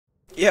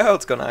Yo,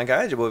 what's going on,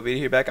 guys? Your boy Veer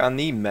here, back on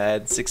the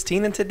Madden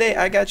 16, and today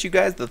I got you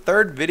guys the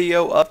third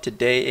video of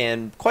today,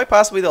 and quite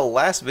possibly the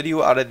last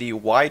video out of the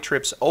Y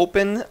Trips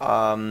Open.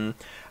 I'm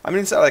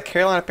going to out of the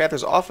Carolina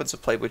Panthers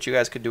offensive play, but you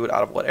guys could do it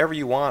out of whatever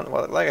you want.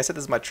 Well, like I said,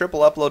 this is my triple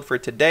upload for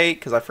today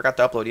because I forgot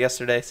to upload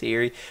yesterday.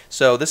 Siri.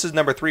 So this is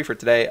number 3 for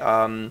today.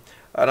 And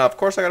of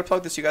course, I got to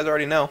plug this. You guys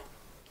already know.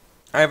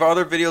 I have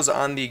other videos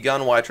on the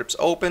Gun Y Trips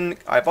Open.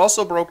 I've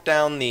also broke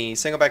down the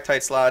single back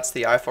tight slots,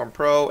 the iPhone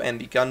Pro,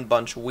 and the Gun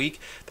Bunch Week.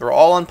 They're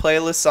all on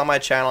playlists on my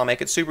channel. I'll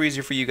make it super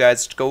easy for you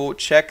guys to go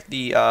check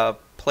the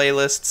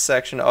playlist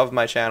section of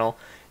my channel.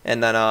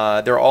 And then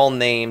they're all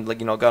named, like,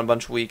 Gun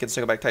Bunch Week and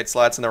single back tight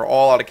slots, and they're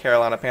all out of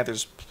Carolina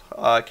Panthers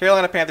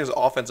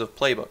offensive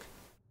playbook.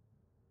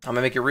 I'm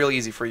going to make it real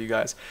easy for you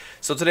guys.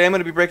 So today I'm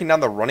going to be breaking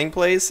down the running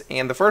plays,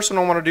 and the first one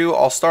I want to do,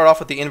 I'll start off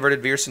with the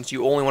inverted veer since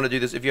you only want to do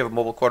this if you have a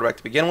mobile quarterback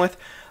to begin with.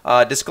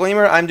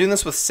 Disclaimer, I'm doing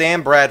this with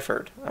Sam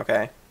Bradford,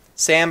 okay?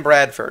 Sam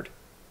Bradford.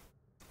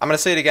 I'm going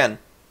to say it again.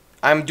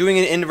 I'm doing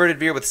an inverted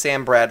veer with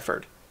Sam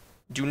Bradford.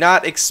 Do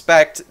not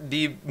expect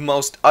the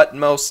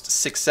utmost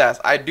success.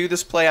 I do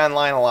this play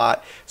online a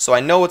lot, so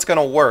I know it's going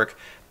to work.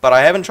 But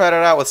I haven't tried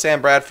it out with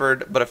Sam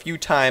Bradford but a few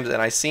times,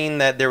 and I've seen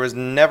that there was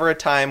never a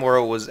time where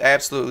it was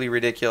absolutely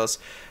ridiculous.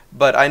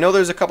 But I know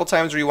there's a couple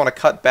times where you want to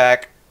cut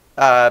back,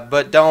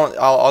 but don't.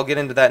 I'll get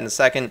into that in a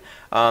second.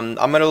 I'm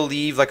going to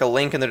leave like a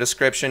link in the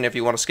description if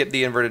you want to skip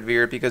the inverted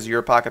veer because you're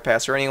a pocket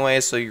passer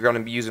anyway, so you're going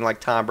to be using like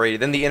Tom Brady.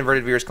 Then the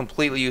inverted veer is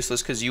completely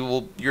useless because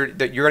you're going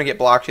to get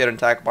blocked yet and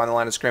tackled by the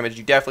line of scrimmage.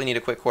 You definitely need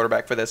a quick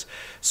quarterback for this.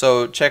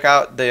 So check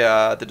out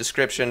the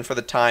description for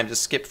the time.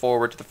 Just skip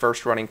forward to the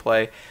first running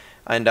play.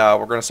 And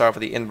we're going to start off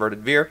with the inverted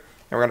veer.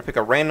 And we're going to pick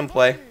a random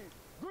play.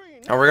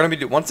 And we're going to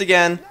be, once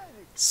again,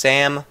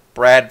 Sam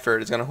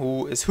Bradford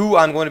is who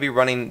I'm going to be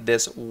running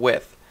this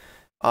with.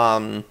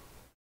 So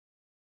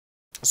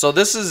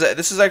this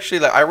is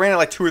actually, I ran it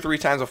like 2 or 3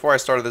 times before I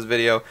started this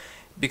video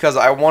because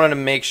I wanted to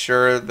make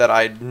sure that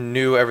I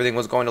knew everything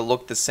was going to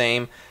look the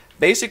same.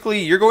 Basically,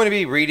 you're going to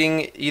be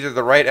reading either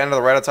the right end or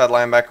the right outside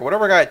linebacker,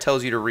 whatever guy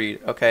tells you to read,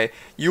 okay?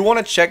 You want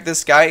to check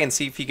this guy and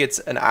see if he gets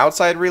an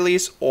outside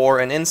release or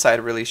an inside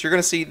release. You're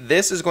going to see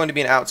this is going to be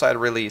an outside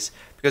release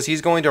because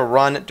he's going to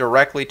run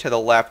directly to the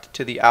left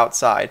to the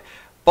outside.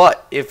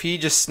 But if he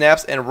just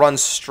snaps and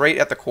runs straight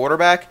at the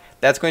quarterback,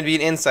 that's going to be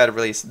an inside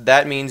release.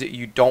 That means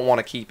you don't want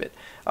to keep it.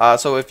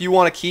 So if you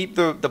want to keep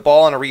the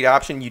ball on a read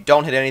option, you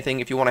don't hit anything.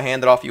 If you want to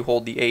hand it off, you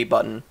hold the A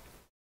button.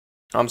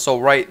 So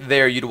right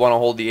there, you'd want to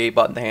hold the A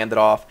button to hand it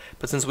off.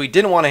 But since we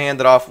didn't want to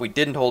hand it off, we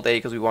didn't hold A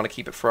because we want to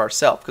keep it for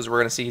ourselves. Because we're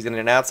going to see he's going to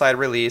get an outside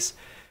release.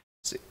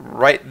 So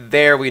right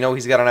there, we know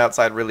he's got an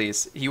outside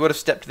release. He would have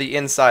stepped to the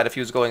inside if he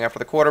was going after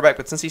the quarterback.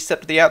 But since he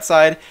stepped to the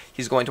outside,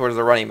 he's going towards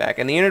the running back.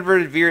 And the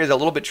inverted veer is a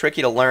little bit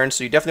tricky to learn.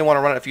 So you definitely want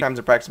to run it a few times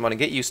in practice mode and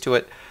get used to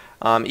it.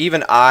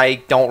 Even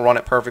I don't run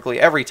it perfectly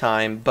every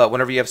time. But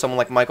whenever you have someone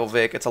like Michael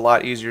Vick, it's a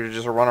lot easier to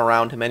just run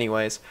around him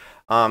anyways.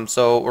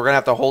 So we're going to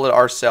have to hold it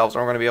ourselves.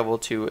 And we're going to be able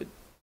to...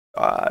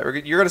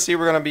 you're going to see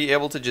we're going to be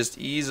able to just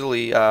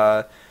easily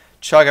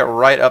chug it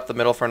right up the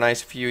middle for a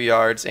nice few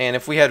yards. And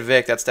if we had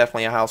Vic, that's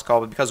definitely a house call.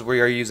 But because we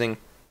are using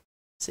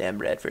Sam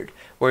Bradford,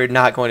 we're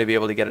not going to be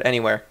able to get it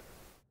anywhere.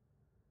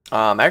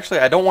 Actually,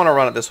 I don't want to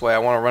run it this way. I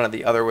want to run it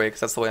the other way because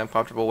that's the way I'm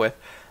comfortable with.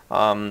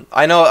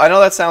 I know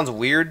that sounds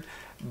weird,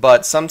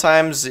 but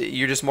sometimes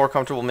you're just more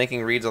comfortable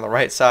making reads on the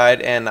right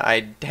side. And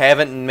I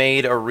haven't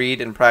made a read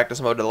in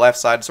practice mode to the left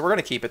side, so we're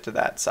going to keep it to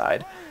that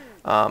side.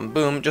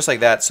 Boom, just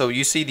like that. So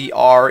you see the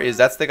R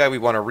that's the guy we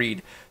want to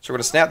read. So we're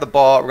going to snap the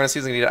ball. We're going to see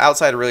if he's going to get an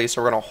outside release.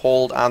 So we're going to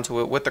hold onto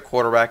it with the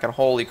quarterback. And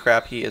holy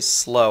crap, he is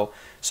slow.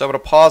 So I'm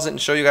going to pause it and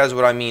show you guys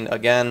what I mean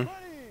again.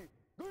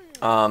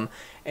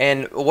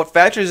 And what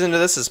factors into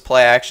this is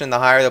play action. The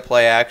higher the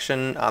play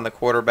action on the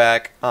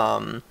quarterback,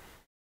 then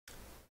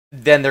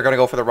they're going to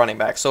go for the running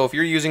back. So if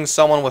you're using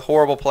someone with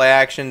horrible play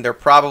action, they're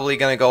probably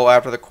going to go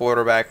after the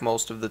quarterback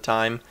most of the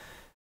time.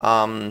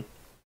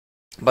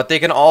 But they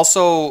can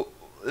also...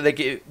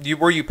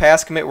 where you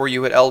pass commit where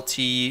you hit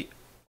LT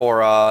or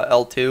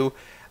L2,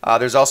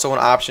 there's also an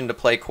option to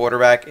play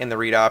quarterback in the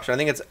read option. I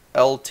think it's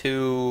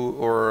L2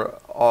 or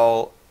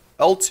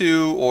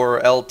L2 or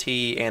LT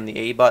and the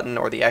A button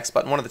or the X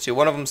button, one of the two.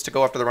 One of them's to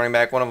go after the running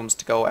back, one of them's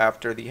to go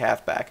after the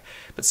halfback.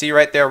 But see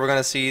right there, we're going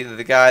to see that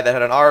the guy that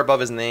had an R above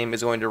his name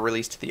is going to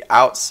release to the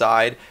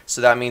outside,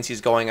 so that means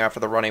he's going after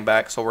the running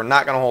back. So we're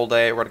not going to hold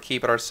A, we're going to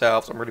keep it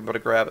ourselves, and we're going to be able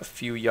to grab a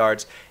few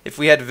yards. If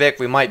we had Vic,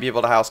 we might be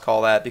able to house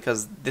call that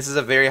because this is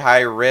a very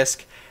high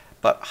risk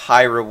but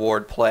high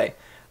reward play.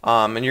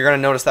 And you're going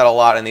to notice that a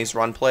lot in these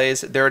run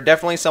plays. There are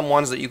definitely some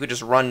ones that you could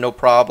just run no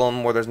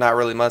problem where there's not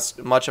really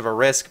much of a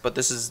risk, but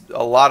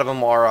a lot of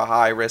them are a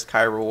high risk,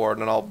 high reward,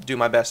 and I'll do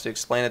my best to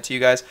explain it to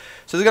you guys.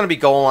 So this is going to be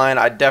goal line.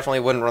 I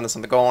definitely wouldn't run this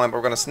on the goal line, but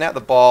we're going to snap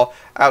the ball,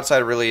 outside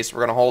release, we're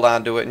going to hold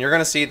on to it, and you're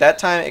going to see that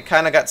time it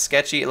kind of got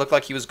sketchy. It looked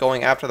like he was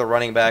going after the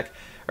running back,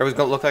 or it was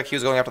going to look like he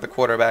was going after the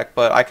quarterback,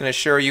 but I can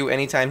assure you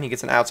anytime he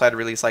gets an outside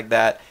release like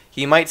that,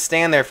 he might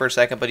stand there for a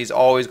second, but he's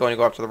always going to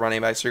go up to the running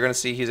back. So you're going to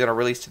see he's going to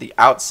release to the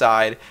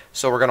outside,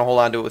 so we're going to hold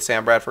on to it with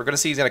Sam Bradford. We're going to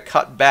see he's going to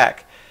cut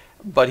back.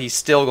 but he's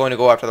still going to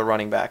go after the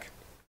running back.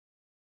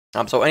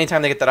 So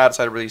anytime they get that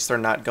outside release, they're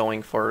not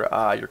going for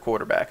your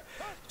quarterback.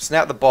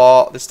 Snap the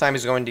ball. This time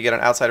he's going to get an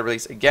outside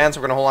release again,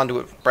 so we're going to hold on to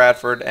it with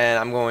Bradford, and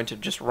I'm going to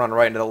just run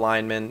right into the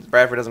lineman.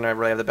 Bradford doesn't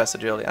really have the best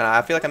agility, and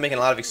I feel like I'm making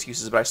a lot of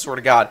excuses, but I swear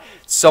to God,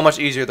 it's so much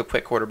easier with a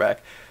quick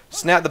quarterback.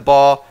 Snap the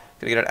ball.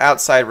 Going to get an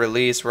outside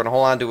release. We're going to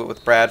hold on to it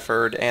with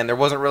Bradford, and there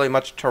wasn't really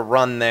much to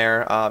run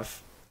there.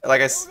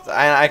 Like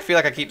I feel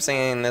like I keep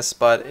saying this,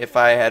 but if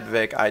I had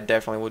Vic, I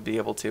definitely would be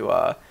able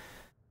to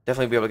get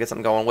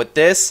something going. With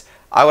this,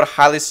 I would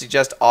highly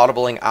suggest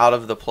audibling out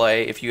of the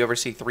play if you ever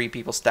see 3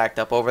 people stacked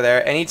up over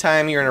there.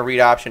 Anytime you're in a read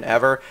option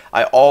ever,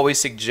 I always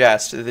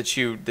suggest that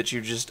you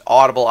just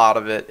audible out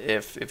of it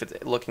if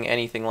it's looking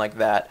anything like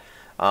that.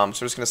 So we're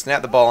just going to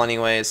snap the ball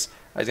anyways.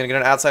 He's going to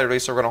get an outside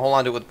release, so we're going to hold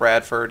on to it with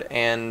Bradford.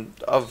 And,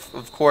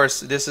 of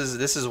course, this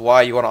is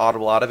why you want to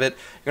audible out of it.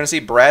 You're going to see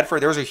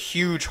Bradford, there was a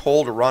huge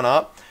hole to run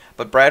up,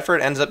 but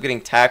Bradford ends up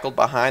getting tackled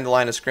behind the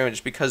line of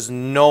scrimmage because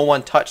no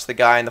one touched the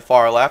guy in the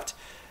far left.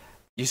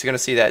 You're going to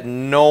see that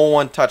no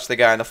one touched the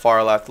guy in the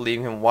far left,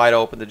 leaving him wide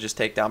open to just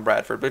take down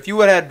Bradford. But if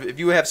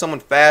you have someone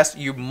fast,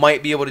 you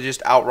might be able to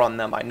just outrun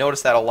them. I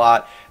noticed that a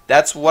lot.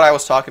 That's what I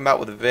was talking about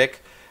with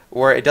Vic,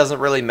 where it doesn't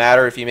really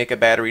matter if you make a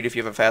bad read if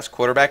you have a fast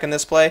quarterback in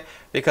this play,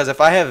 because if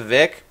I have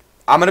Vic,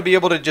 I'm going to be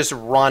able to just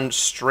run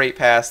straight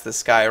past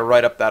this guy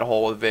right up that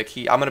hole with Vic.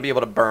 I'm going to be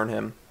able to burn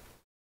him.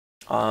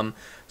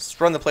 Let's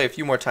run the play a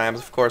few more times.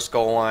 Of course,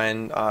 goal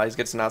line. He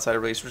gets an outside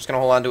release. We're just going to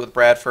hold on to it with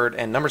Bradford,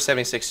 and number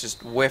 76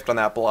 just whiffed on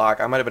that block.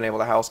 I might have been able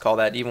to house call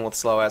that even with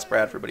slow-ass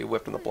Bradford, but he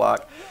whiffed on the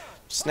block.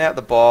 Snap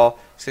the ball.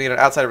 He's going to get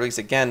an outside release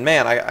again.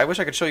 Man, I wish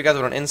I could show you guys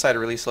what an inside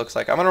release looks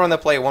like. I'm going to run the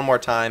play one more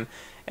time,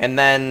 and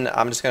then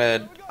I'm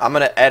going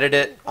to edit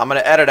it. I'm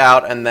going to edit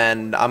out, and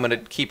then I'm going to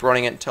keep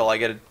running it until I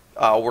get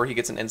where he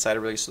gets an inside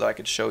release so that I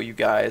could show you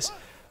guys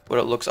what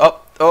it looks. Oh,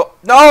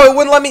 no, it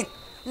wouldn't let me.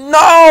 No,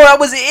 that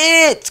was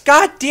it.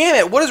 God damn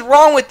it. What is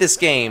wrong with this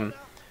game?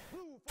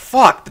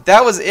 Fuck, but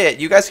that was it.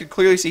 You guys could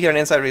clearly see he had an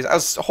inside release. I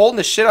was holding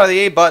the shit out of the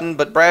A button,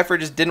 but Bradford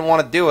just didn't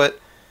want to do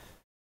it.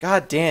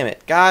 God damn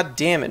it. God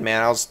damn it,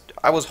 man.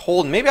 I was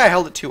holding. Maybe I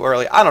held it too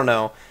early. I don't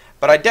know.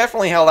 But I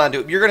definitely held on to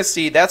it. You're going to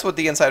see that's what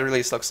the inside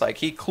release looks like.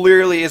 He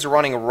clearly is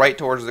running right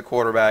towards the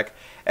quarterback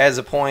as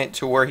a point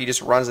to where he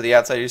just runs to the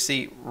outside. You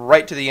see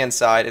right to the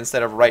inside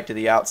instead of right to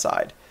the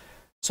outside.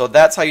 So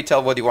that's how you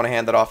tell whether you want to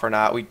hand that off or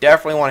not. We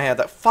definitely want to hand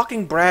that.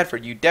 Fucking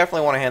Bradford, you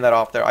definitely want to hand that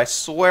off there. I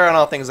swear on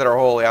all things that are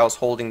holy, I was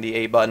holding the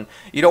A button.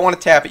 You don't want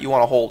to tap it, you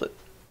want to hold it.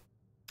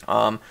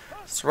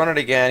 Let's run it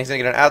again. He's going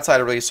to get an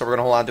outside release, so we're going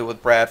to hold on to it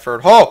with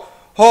Bradford.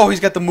 Oh, he's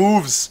got the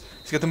moves.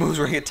 He's got the moves.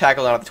 We're going to get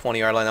tackled out at the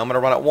 20-yard line. I'm going to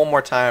run it one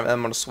more time, and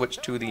I'm going to switch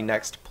to the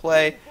next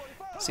play.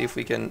 See if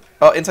we can...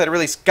 Oh, inside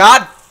release.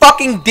 God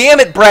fucking damn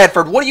it,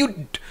 Bradford. What are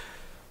you...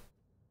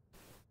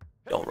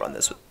 Don't run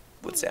this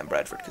with Sam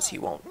Bradford, because he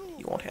won't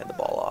hand the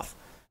ball off.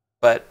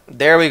 But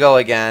there we go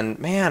again.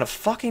 Man,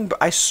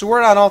 I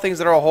swear on all things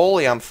that are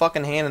holy, I'm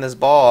fucking handing this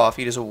ball off.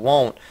 He just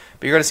won't.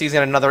 But you're going to see he's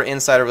got another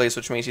inside release,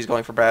 which means he's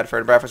going for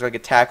Bradford. Bradford's going to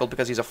get tackled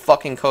because he's a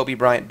fucking Kobe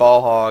Bryant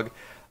ball hog.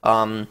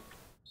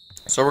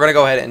 So we're going to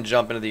go ahead and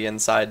jump into the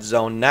inside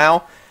zone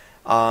now.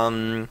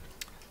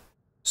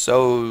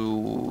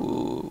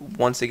 So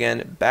once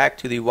again, back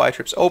to the Y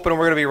Trips Open.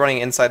 We're going to be running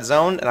inside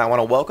zone, and I want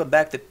to welcome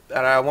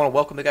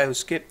the guy who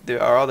skipped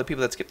all the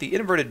people that skipped the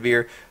inverted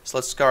veer. So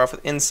let's start off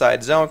with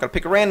inside zone. I'm going to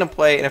pick a random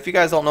play, and if you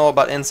guys don't know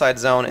about inside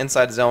zone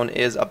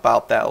is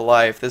about that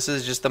life. This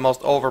is just the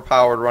most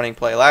overpowered running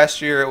play. Last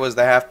year it was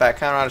the halfback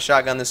counter on a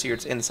shotgun. This year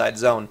it's inside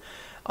zone.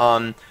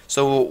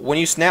 So when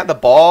you snap the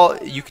ball,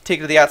 you can take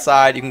it to the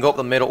outside, you can go up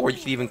the middle, or you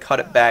can even cut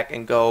it back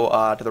and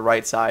go to the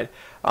right side.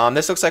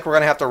 This looks like we're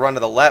going to have to run to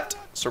the left,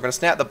 so we're going to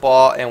snap the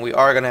ball, and we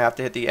are going to have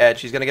to hit the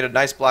edge. He's going to get a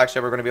nice block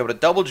shot. We're going to be able to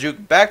double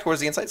juke back towards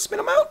the inside, spin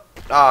him out.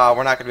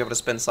 We're not going to be able to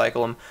spin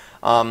cycle him.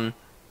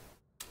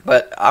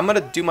 But I'm going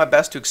to do my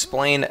best to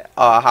explain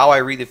how I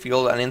read the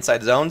field on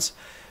inside zones.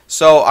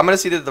 So I'm going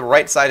to see that the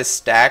right side is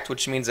stacked,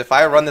 which means if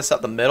I run this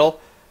up the middle,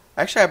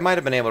 actually I might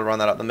have been able to run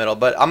that up the middle,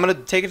 but I'm going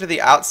to take it to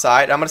the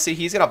outside. I'm going to see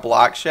he's going to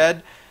block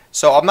shed.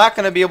 So I'm not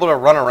going to be able to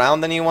run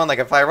around anyone. Like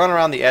if I run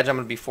around the edge, I'm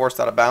going to be forced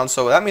out of bounds.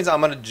 So that means I'm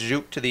going to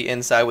juke to the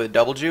inside with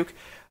double juke.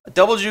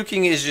 Double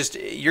juking is just,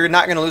 you're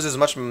not going to lose as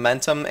much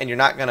momentum, and you're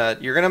going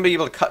to be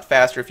able to cut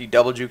faster if you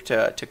double juke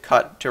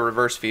to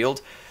reverse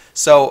field.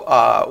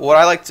 So what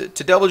I like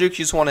to double juke,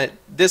 you just want to,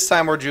 this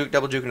time we're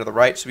double juking to the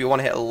right. So we want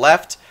to hit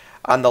left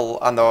on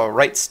the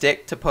right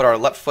stick to put our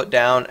left foot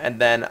down, and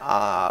then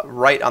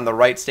right on the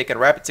right stick in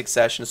rapid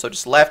succession. So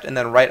just left and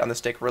then right on the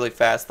stick really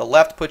fast. The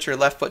left puts your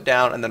left foot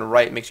down, and then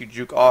right makes you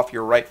juke off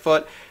your right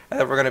foot, and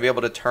then we're going to be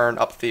able to turn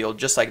upfield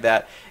just like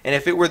that. And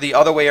if it were the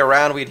other way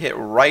around, we'd hit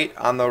right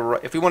on the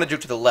right. If we want to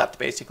juke to the left,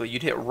 basically,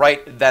 you'd hit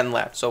right then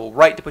left. So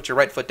right to put your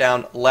right foot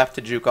down, left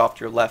to juke off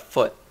to your left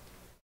foot.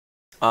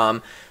 So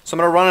I'm going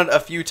to run it a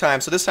few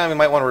times. So this time we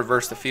might want to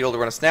reverse the field. We're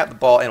going to snap the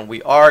ball, and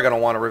we are going to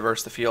want to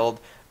reverse the field.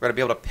 We're going to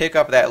be able to pick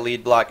up that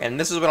lead block, and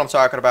this is what I'm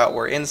talking about,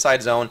 where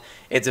inside zone,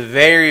 it's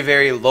very,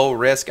 very low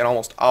risk and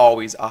almost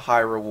always a high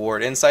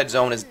reward. Inside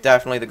zone is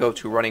definitely the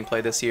go-to running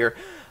play this year.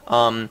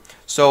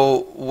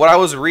 So what I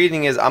was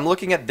reading is I'm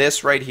looking at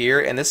this right here,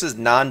 and this is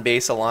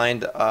non-base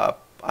aligned. I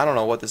don't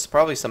know what this is.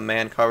 Probably some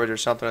man coverage or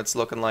something it's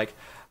looking like.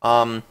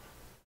 But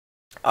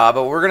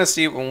we're going to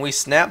see when we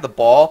snap the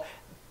ball,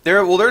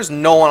 there's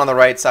no one on the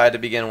right side to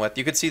begin with.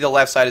 You can see the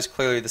left side is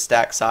clearly the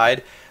stack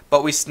side.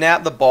 But we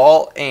snap the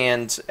ball,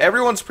 and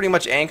everyone's pretty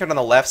much anchored on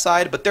the left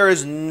side, but there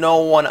is no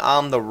one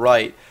on the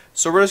right.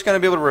 So we're just going to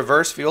be able to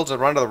reverse fields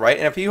and run to the right.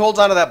 And if he holds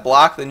onto that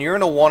block, then you're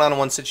in a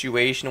one-on-one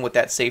situation with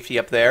that safety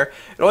up there.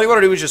 And all you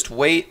want to do is just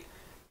wait,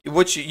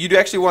 which you'd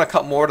actually want to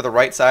cut more to the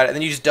right side, and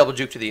then you just double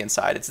juke to the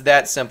inside. It's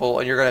that simple,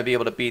 and you're going to be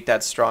able to beat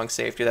that strong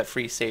safety, that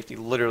free safety,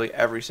 literally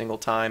every single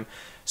time.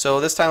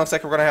 So this time looks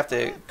like we're going to have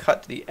to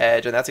cut to the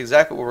edge, and that's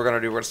exactly what we're going to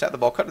do. We're going to snap the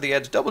ball, cut to the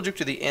edge, double juke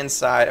to the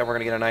inside, and we're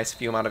going to get a nice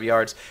few amount of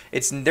yards.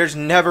 There's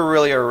never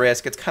really a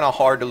risk. It's kind of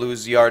hard to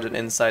lose yards in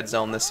inside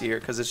zone this year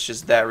because it's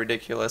just that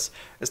ridiculous.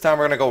 This time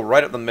we're going to go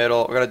right up the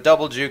middle. We're going to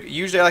double juke.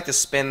 Usually I like to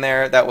spin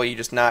there. That way you're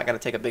just not going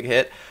to take a big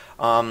hit.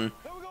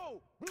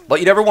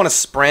 But you never want to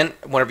sprint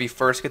whenever you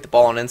first get the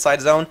ball in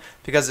inside zone,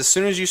 because as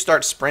soon as you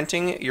start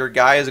sprinting, your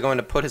guy is going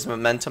to put his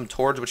momentum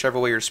towards whichever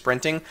way you're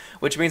sprinting,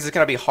 which means it's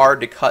going to be hard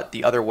to cut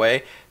the other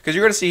way, because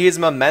you're going to see his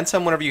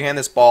momentum whenever you hand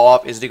this ball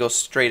off is to go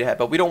straight ahead.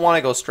 But we don't want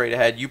to go straight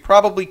ahead. You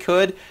probably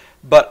could,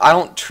 but I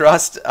don't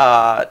trust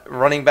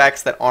running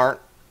backs that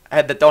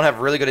don't have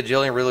really good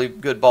agility and really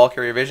good ball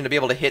carrier vision to be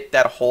able to hit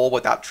that hole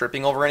without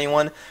tripping over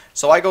anyone.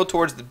 So I go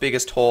towards the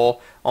biggest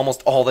hole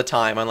almost all the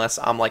time, unless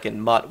I'm like in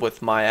mutt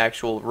with my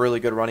actual really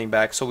good running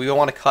back. So we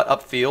want to cut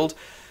upfield.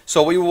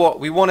 So we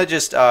want to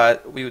just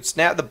we would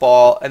snap the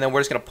ball, and then we're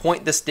just going to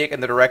point the stick in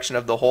the direction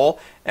of the hole.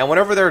 And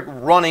whenever they're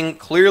running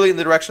clearly in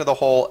the direction of the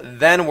hole,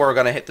 then we're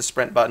going to hit the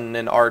sprint button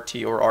in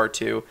RT or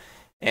R2.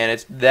 And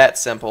it's that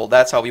simple.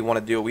 That's how we want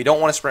to do it. We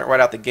don't want to sprint right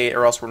out the gate,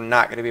 or else we're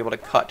not going to be able to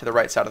cut to the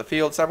right side of the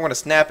field. So we're going to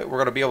snap it. We're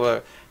going to be able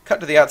to cut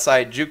to the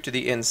outside, juke to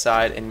the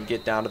inside, and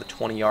get down to the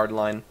 20-yard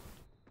line.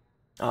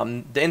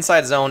 The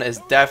inside zone is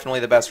definitely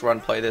the best run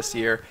play this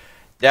year.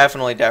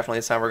 Definitely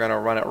this time we're going to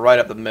run it right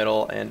up the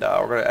middle, and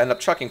we're going to end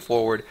up chucking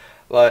forward.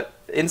 But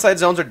inside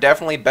zones are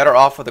definitely better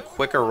off with a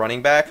quicker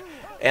running back.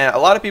 And a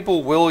lot of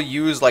people will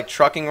use like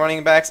trucking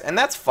running backs, and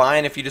that's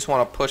fine if you just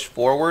want to push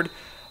forward.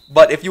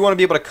 But if you want to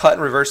be able to cut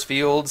and reverse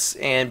fields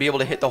and be able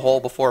to hit the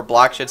hole before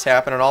block shits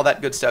happen and all that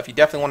good stuff, you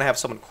definitely want to have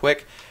someone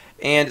quick.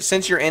 And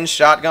since you're in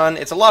shotgun,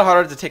 it's a lot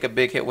harder to take a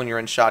big hit when you're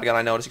in shotgun,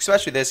 I noticed,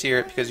 especially this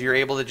year, because you're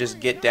able to just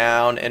get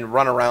down and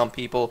run around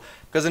people.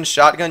 Because in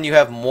shotgun, you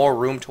have more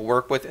room to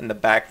work with in the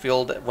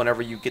backfield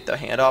whenever you get the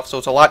handoff, so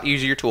it's a lot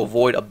easier to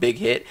avoid a big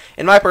hit,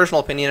 in my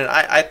personal opinion, and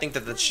I think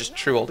that that's just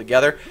true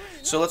altogether.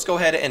 So let's go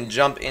ahead and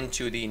jump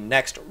into the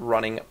next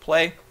running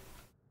play.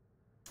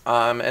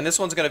 And this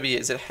one's going to be,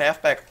 is it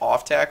halfback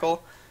off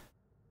tackle?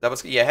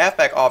 Yeah,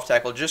 halfback off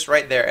tackle, just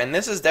right there. And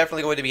this is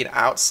definitely going to be an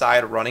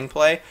outside running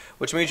play,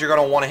 which means you're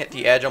going to want to hit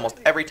the edge almost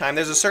every time.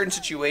 There's a certain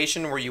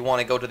situation where you want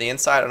to go to the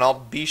inside, and I'll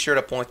be sure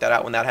to point that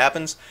out when that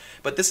happens.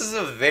 But this is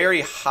a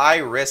very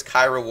high-risk,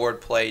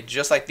 high-reward play,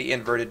 just like the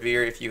inverted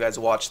veer, if you guys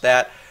watch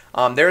that.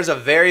 There's a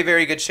very,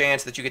 very good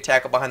chance that you could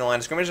tackle behind the line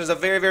of scrimmage. There's a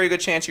very, very good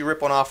chance you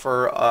rip one off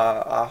for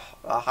a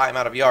high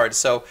amount of yards.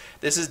 So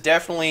this is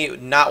definitely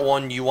not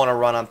one you want to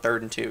run on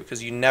 3rd and 2,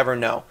 because you never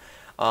know.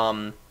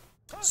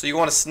 So you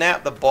want to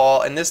snap the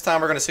ball, and this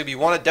time we're going to see, you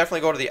want to definitely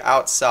go to the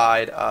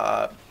outside.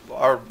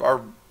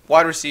 Our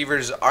wide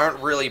receivers aren't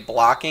really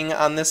blocking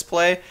on this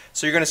play,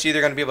 so you're going to see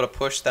they're going to be able to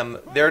push them.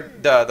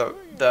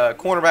 The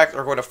cornerbacks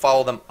are going to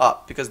follow them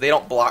up, because they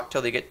don't block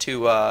till they get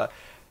to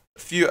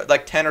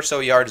like 10 or so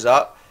yards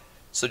up.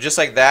 So just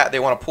like that, they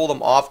want to pull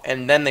them off,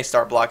 and then they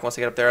start blocking once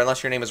they get up there.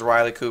 Unless your name is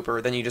Riley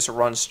Cooper, then you just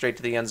run straight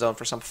to the end zone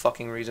for some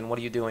fucking reason. What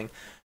are you doing?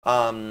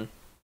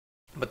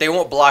 But they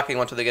won't block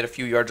anyone until they get a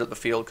few yards up the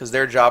field, because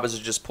their job is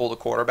to just pull the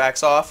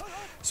quarterbacks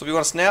off. So we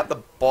want to snap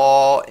the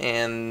ball,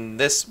 and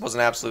this was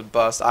an absolute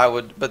bust.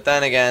 But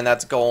then again,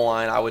 that's goal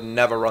line. I would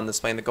never run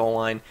this play in the goal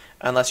line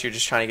unless you're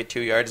just trying to get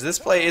 2 yards. This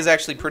play is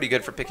actually pretty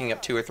good for picking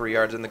up 2 or 3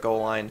 yards in the goal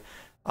line.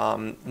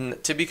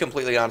 To be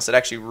completely honest, it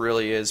actually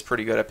really is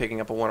pretty good at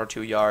picking up a 1 or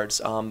 2 yards.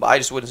 But I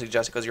just wouldn't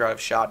suggest it because you're out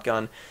of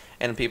shotgun,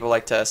 and people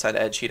like to send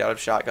edge sheet out of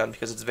shotgun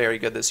because it's very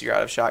good this year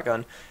out of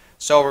shotgun.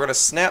 So we're going to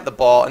snap the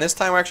ball, and this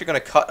time we're actually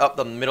going to cut up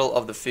the middle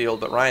of the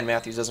field, but Ryan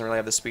Matthews doesn't really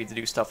have the speed to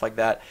do stuff like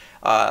that.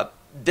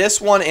 This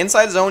one,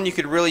 inside zone, you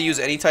could really use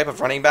any type of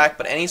running back,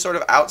 but any sort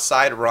of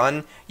outside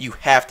run, you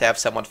have to have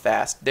someone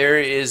fast.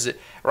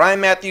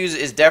 Ryan Matthews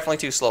is definitely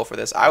too slow for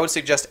this. I would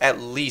suggest at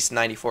least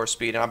 94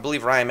 speed, and I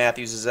believe Ryan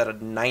Matthews is at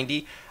a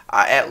 90,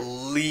 at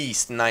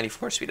least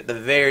 94 speed, at the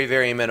very,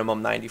 very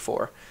minimum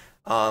 94.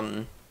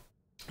 But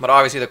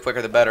obviously the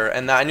quicker the better.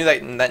 And I knew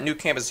that new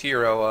campus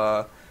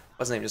hero,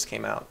 what's his name just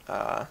came out?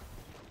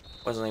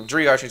 What's his name?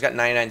 Drew Archer's got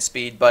 99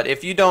 speed. But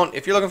if you're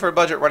looking for a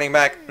budget running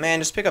back, man,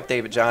 just pick up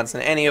David Johnson.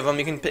 Any of them.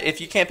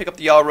 If you can't pick up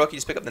the all rookie,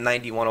 just pick up the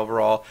 91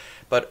 overall.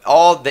 But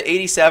all the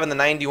 87, the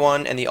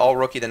 91, and the all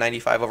rookie, the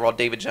 95 overall,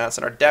 David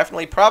Johnson are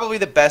definitely probably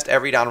the best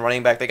every down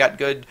running back. They got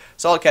good,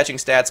 solid catching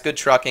stats, good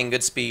trucking,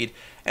 good speed,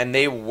 and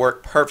they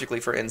work perfectly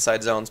for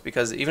inside zones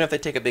because even if they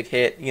take a big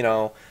hit,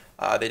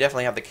 They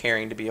definitely have the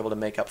carrying to be able to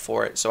make up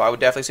for it. So I would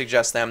definitely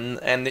suggest them.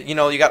 And you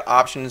know, you got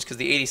options because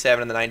the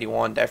 87 and the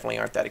 91 definitely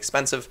aren't that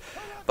expensive,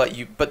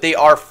 but they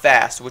are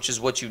fast, which is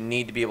what you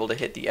need to be able to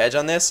hit the edge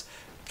on this.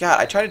 God,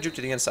 I tried to juke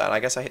to the inside. I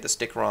guess I hit the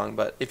stick wrong,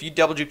 but if you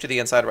double juke to the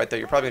inside right there,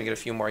 you're probably going to get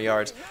a few more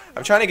yards.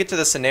 I'm trying to get to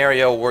the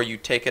scenario where you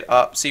take it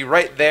up. See,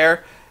 right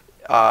there,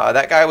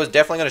 that guy was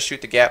definitely going to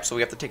shoot the gap, so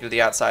we have to take it to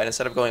the outside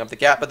instead of going up the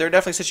gap. But there are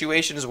definitely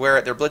situations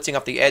where they're blitzing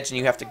up the edge, and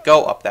you have to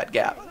go up that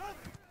gap.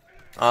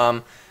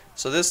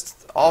 So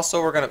this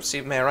also we're going to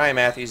see, man, Ryan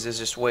Matthews is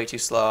just way too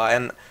slow.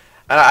 And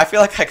I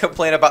feel like I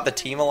complain about the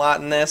team a lot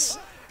in this,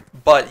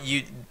 but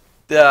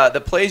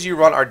the plays you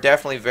run are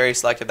definitely very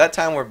selective. That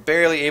time we're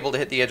barely able to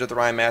hit the edge with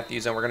Ryan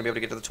Matthews, and we're going to be able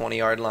to get to the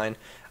 20-yard line.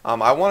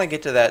 I want to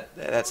get to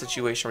that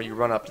situation where you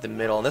run up to the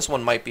middle, and this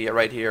one might be it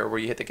right here where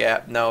you hit the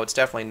gap. No, it's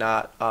definitely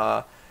not.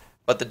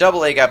 But the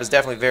double A gap is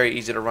definitely very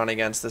easy to run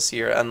against this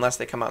year unless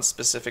they come out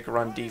specific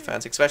run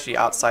defense, especially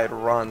outside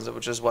runs,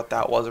 which is what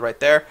that was right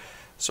there.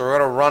 So we're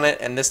going to run it,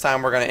 and this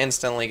time we're going to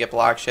instantly get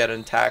block shed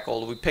and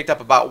tackled. We picked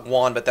up about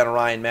one, but then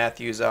Ryan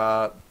Matthews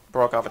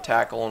broke off a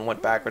tackle and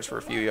went backwards for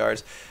a few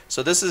yards.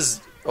 So this is,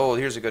 oh,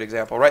 here's a good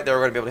example. Right there,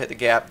 we're going to be able to hit the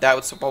gap.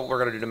 That's what we're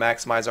going to do to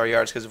maximize our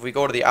yards, because if we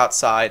go to the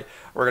outside,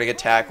 we're going to get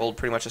tackled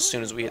pretty much as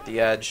soon as we hit the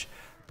edge.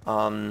 So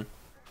I'm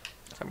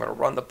going to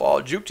run the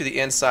ball, juke to the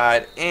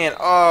inside, and,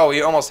 oh,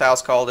 he almost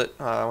house called it.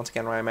 Once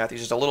again, Ryan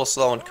Matthews just a little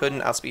slow and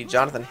couldn't outspeed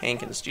Jonathan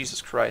Hankins.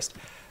 Jesus Christ.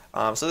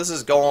 So this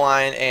is goal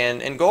line,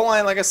 and goal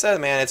line, like I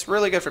said, man, it's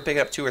really good for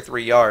picking up 2 or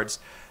 3 yards.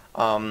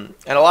 And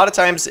a lot of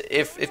times,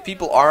 if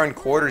people are in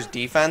quarters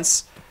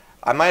defense,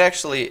 I'm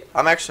actually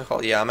going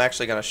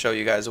to show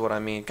you guys what I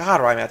mean.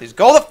 God, Ryan Matthews,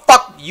 go the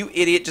fuck, you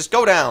idiot, just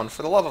go down,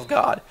 for the love of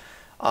God.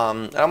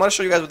 And I'm going to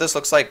show you guys what this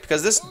looks like,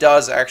 because this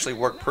does actually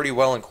work pretty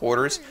well in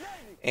quarters.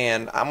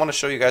 And I'm going to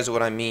show you guys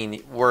what I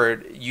mean,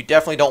 where you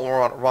definitely don't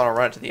want to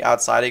run it to the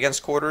outside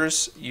against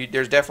quarters.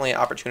 There's definitely an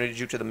opportunity to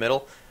juke to the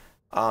middle.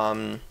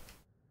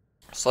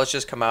 So let's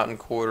just come out in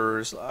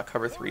quarters,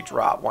 cover 3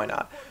 drop, why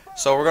not?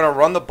 So we're going to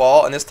run the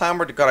ball, and this time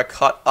we're going to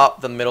cut up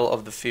the middle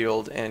of the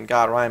field. And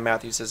God, Ryan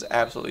Matthews has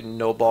absolutely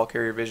no ball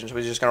carrier vision, so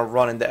he's just going to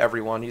run into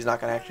everyone. He's not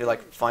going to actually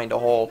like find a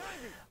hole.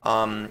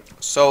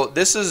 So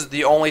this is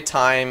the only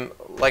time,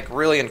 like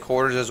really in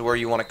quarters, is where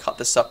you want to cut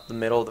this up the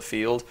middle of the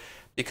field,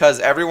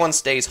 because everyone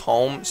stays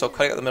home. So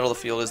cutting up the middle of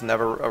the field is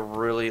never a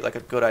really like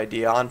a good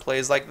idea on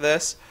plays like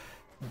this.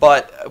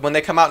 But when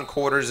they come out in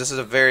quarters, this is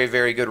a very,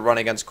 very good run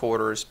against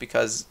quarters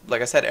because,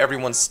 like I said,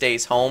 everyone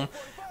stays home,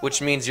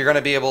 which means you're going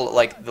to be able,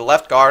 like, the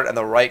left guard and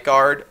the right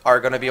guard are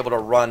going to be able to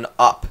run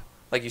up.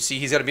 Like you see,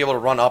 he's going to be able to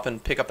run up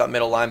and pick up that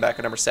middle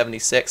linebacker, number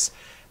 76.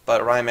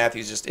 But Ryan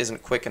Matthews just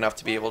isn't quick enough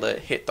to be able to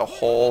hit the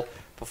hole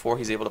before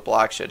he's able to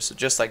block shed. So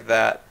just like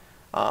that.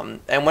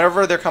 And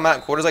whenever they're coming out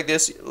in quarters like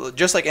this,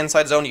 just like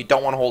inside zone, you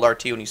don't want to hold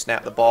RT when you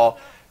snap the ball.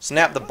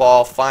 Snap the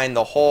ball, find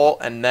the hole,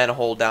 and then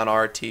hold down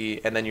RT,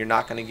 and then you're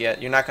not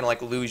gonna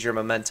like lose your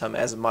momentum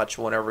as much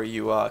whenever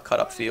you cut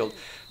up field.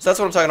 So that's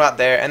what I'm talking about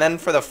there. And then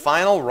for the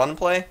final run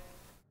play,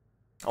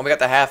 we got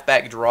the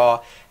halfback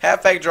draw.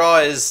 Halfback draw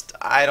is,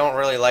 I don't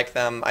really like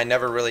them. I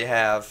never really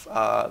have.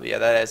 Yeah,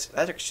 that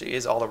actually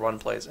is all the run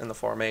plays in the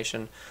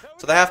formation.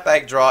 So the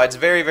halfback draw, it's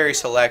very, very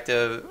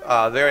selective,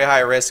 very high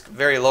risk,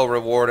 very low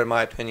reward in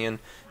my opinion.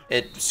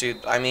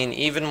 I mean,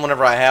 even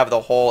whenever I have the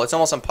hole, it's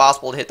almost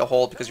impossible to hit the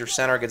hole because your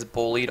center gets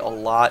bullied a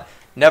lot.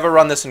 Never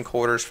run this in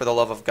quarters, for the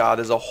love of God.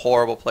 This is a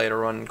horrible play to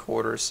run in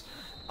quarters.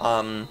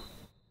 Because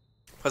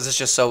it's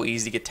just so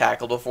easy to get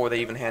tackled before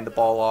they even hand the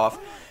ball off.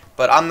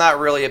 But I'm not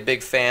really a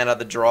big fan of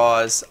the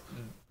draws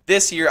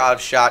this year out of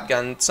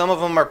shotgun. Some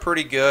of them are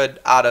pretty good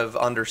out of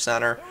under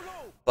center.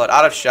 But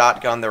out of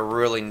shotgun, they're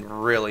really,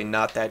 really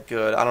not that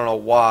good. I don't know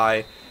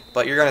why.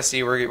 But you're going to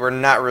see we're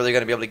not really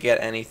going to be able to get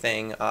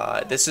anything.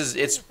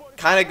 It's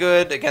kind of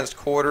good against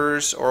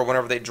quarters or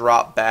whenever they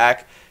drop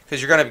back,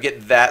 because you're going to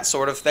get that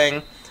sort of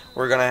thing.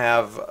 We're going to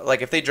have,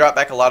 like, if they drop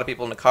back a lot of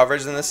people into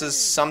coverage, then this is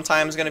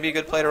sometimes going to be a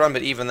good play to run,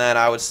 but even then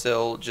I would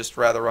still just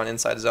rather run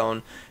inside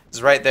zone.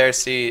 It's right there,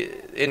 see,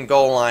 in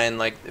goal line,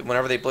 like,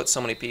 whenever they blitz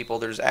so many people,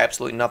 there's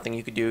absolutely nothing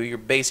you could do. You're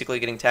basically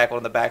getting tackled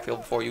in the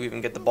backfield before you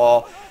even get the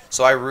ball.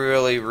 So I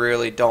really,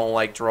 really don't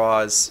like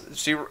draws.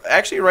 See,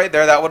 actually right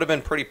there, that would have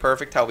been pretty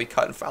perfect how we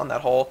cut and found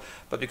that hole.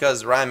 But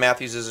because Ryan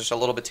Matthews is just a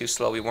little bit too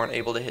slow, we weren't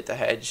able to hit the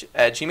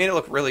edge. He made it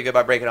look really good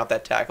by breaking out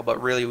that tackle,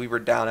 but really we were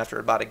down after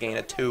about a gain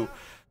of 2.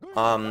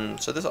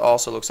 So this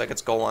also looks like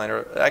it's goal line.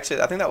 Or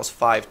actually, I think that was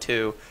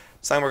 5-2.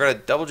 This time we're going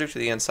to double juke to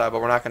the inside,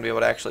 but we're not going to be able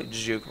to actually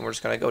juke, and we're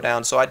just going to go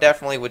down. So I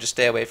definitely would just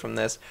stay away from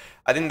this.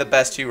 I think the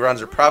best 2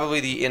 runs are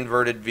probably the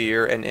inverted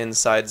veer and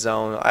inside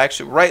zone.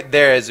 Actually, right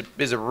there is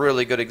a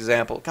really good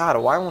example.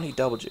 God, why won't he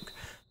double juke?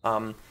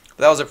 That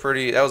was a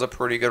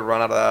pretty good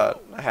run out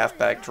of that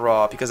halfback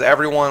draw, because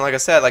everyone, like I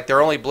said, like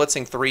they're only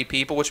blitzing 3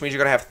 people, which means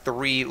you're going to have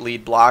 3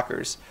 lead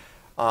blockers.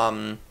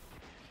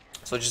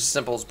 So just as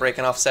simple as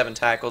breaking off 7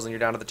 tackles and you're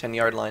down to the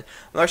 10-yard line.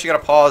 I'm actually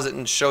going to pause it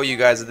and show you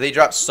guys that they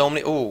dropped so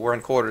many. Ooh, we're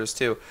in quarters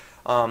too.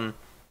 I'm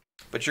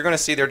But you're going to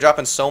see they're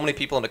dropping so many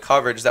people into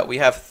coverage that we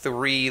have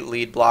 3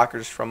 lead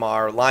blockers from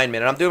our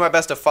linemen. And I'm doing my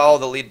best to follow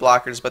the lead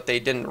blockers, but they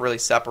didn't really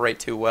separate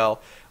too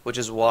well, which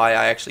is why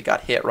I actually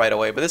got hit right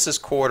away. But this is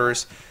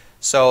quarters,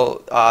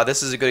 so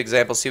this is a good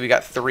example. See, we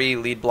got 3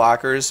 lead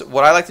blockers.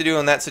 What I like to do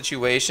in that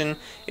situation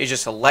is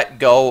just to let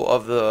go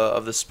of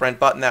the sprint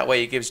button. That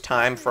way it gives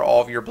time for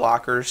all of your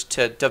blockers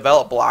to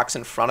develop blocks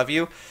in front of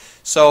you.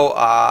 So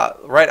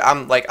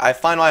I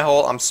find my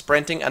hole, I'm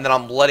sprinting, and then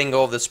I'm letting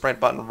go of the sprint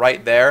button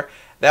right there.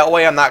 That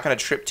way I'm not going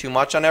to trip too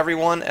much on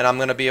everyone, and I'm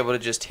going to be able to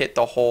just hit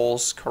the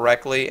holes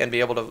correctly and be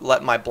able to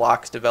let my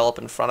blocks develop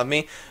in front of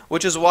me,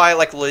 which is why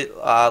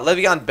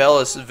Le'Veon Bell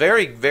is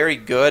very, very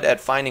good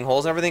at finding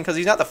holes and everything, because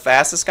he's not the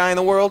fastest guy in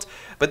the world,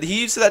 but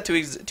he uses that to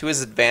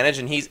his advantage,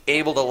 and he's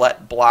able to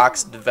let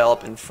blocks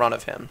develop in front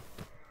of him.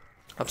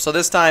 So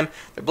this time,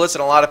 they're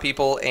blitzing a lot of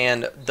people,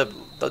 and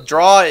the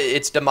draw,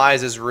 its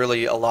demise is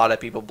really a lot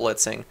of people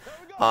blitzing.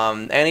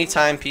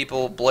 Anytime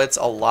people blitz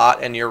a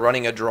lot and you're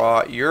running a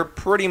draw, you're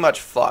pretty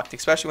much fucked,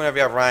 especially whenever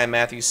you have Ryan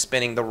Matthews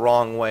spinning the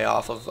wrong way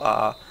off of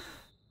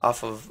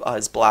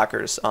his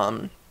blockers.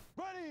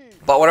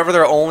 But whenever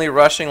they're only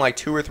rushing like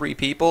 2 or 3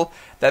 people,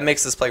 that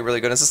makes this play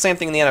really good. It's the same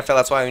thing in the NFL.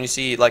 That's why when you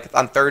see like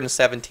on 3rd and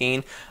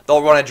 17,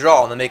 they'll run a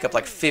draw and they make up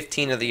like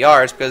 15 of the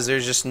yards because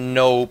there's just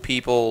no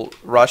people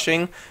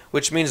rushing,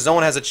 which means no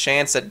one has a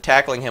chance at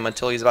tackling him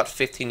until he's about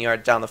 15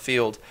 yards down the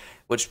field,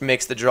 which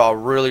makes the draw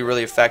really,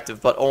 really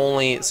effective. But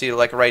only, see,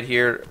 like right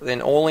here,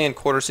 then only in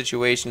quarter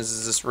situations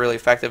is this really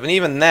effective. And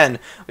even then,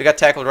 we got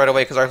tackled right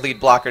away because our lead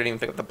blocker didn't even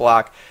pick up the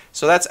block.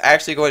 So that's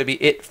actually going to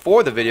be it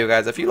for the video,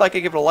 guys. If you like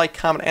it, give it a like,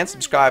 comment, and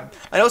subscribe.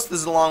 I know this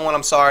is a long one,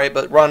 I'm sorry,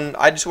 but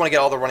I just want to get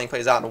all the running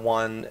plays out in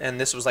one, and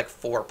this was like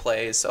 4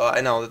 plays, so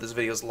I know that this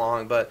video is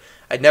long, but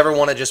I'd never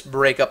want to just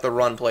break up the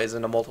run plays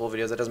into multiple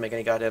videos. That doesn't make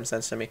any goddamn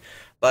sense to me.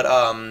 But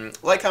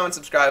like, comment,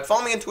 subscribe.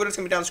 Follow me on Twitter. It's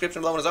going to be down in the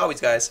description below, and as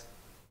always, guys,